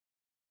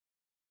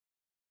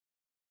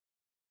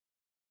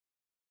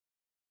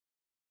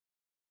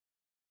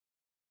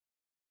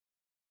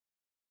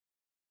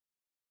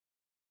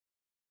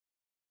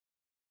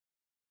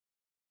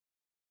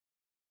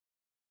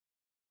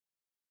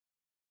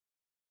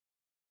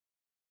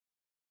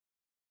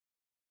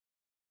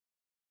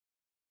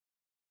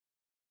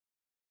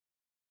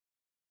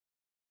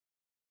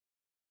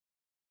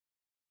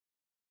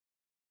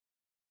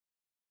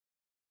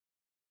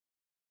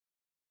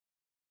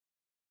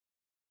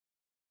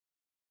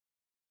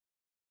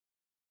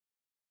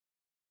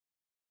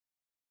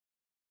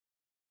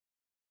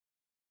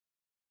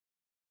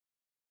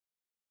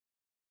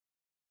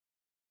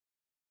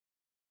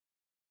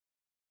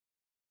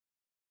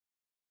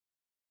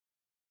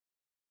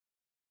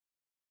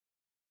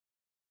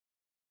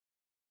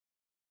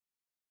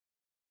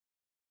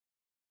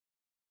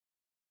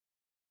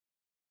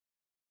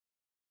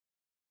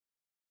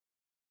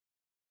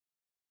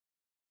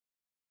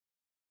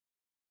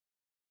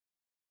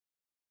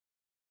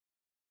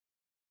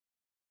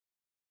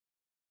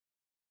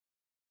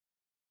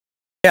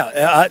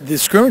Yeah, the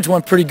scrimmage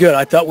went pretty good.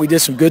 I thought we did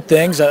some good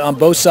things on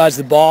both sides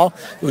of the ball.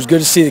 It was good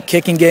to see the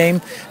kicking game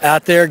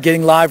out there,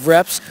 getting live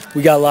reps.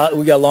 We got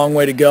a long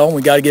way to go, and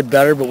we got to get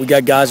better. But we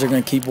got guys that are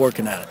going to keep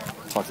working at it.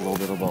 Talk a little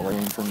bit about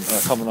rain from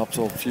coming up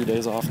to a few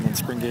days off, and then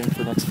spring game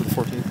for the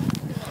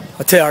 14th.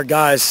 I'll tell you, our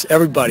guys,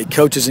 everybody,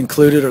 coaches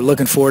included, are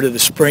looking forward to the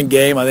spring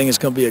game. I think it's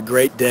going to be a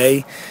great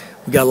day.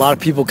 We got a lot of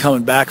people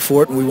coming back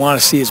for it, and we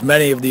want to see as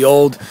many of the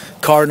old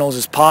Cardinals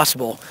as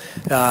possible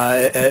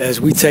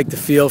as we take the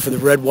field for the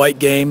red-white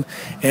game.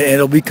 And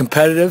it'll be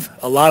competitive,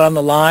 a lot on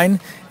the line,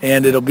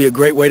 and it'll be a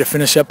great way to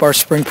finish up our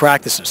spring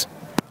practices.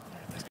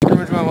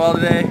 Scrimmage went well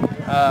today.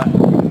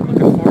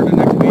 Looking forward to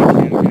next week,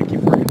 and we're going to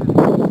keep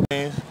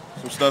working.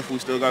 Some stuff we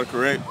still got to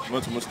correct, a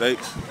bunch of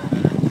mistakes.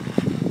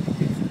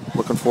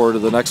 Looking forward to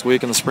the next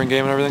week and the spring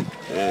game and everything?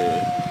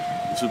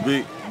 Yeah, it's a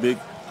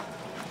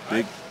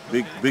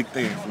big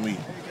thing for me.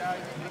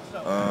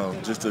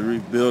 Just to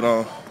rebuild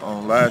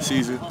on last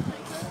season,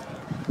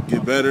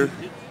 get better,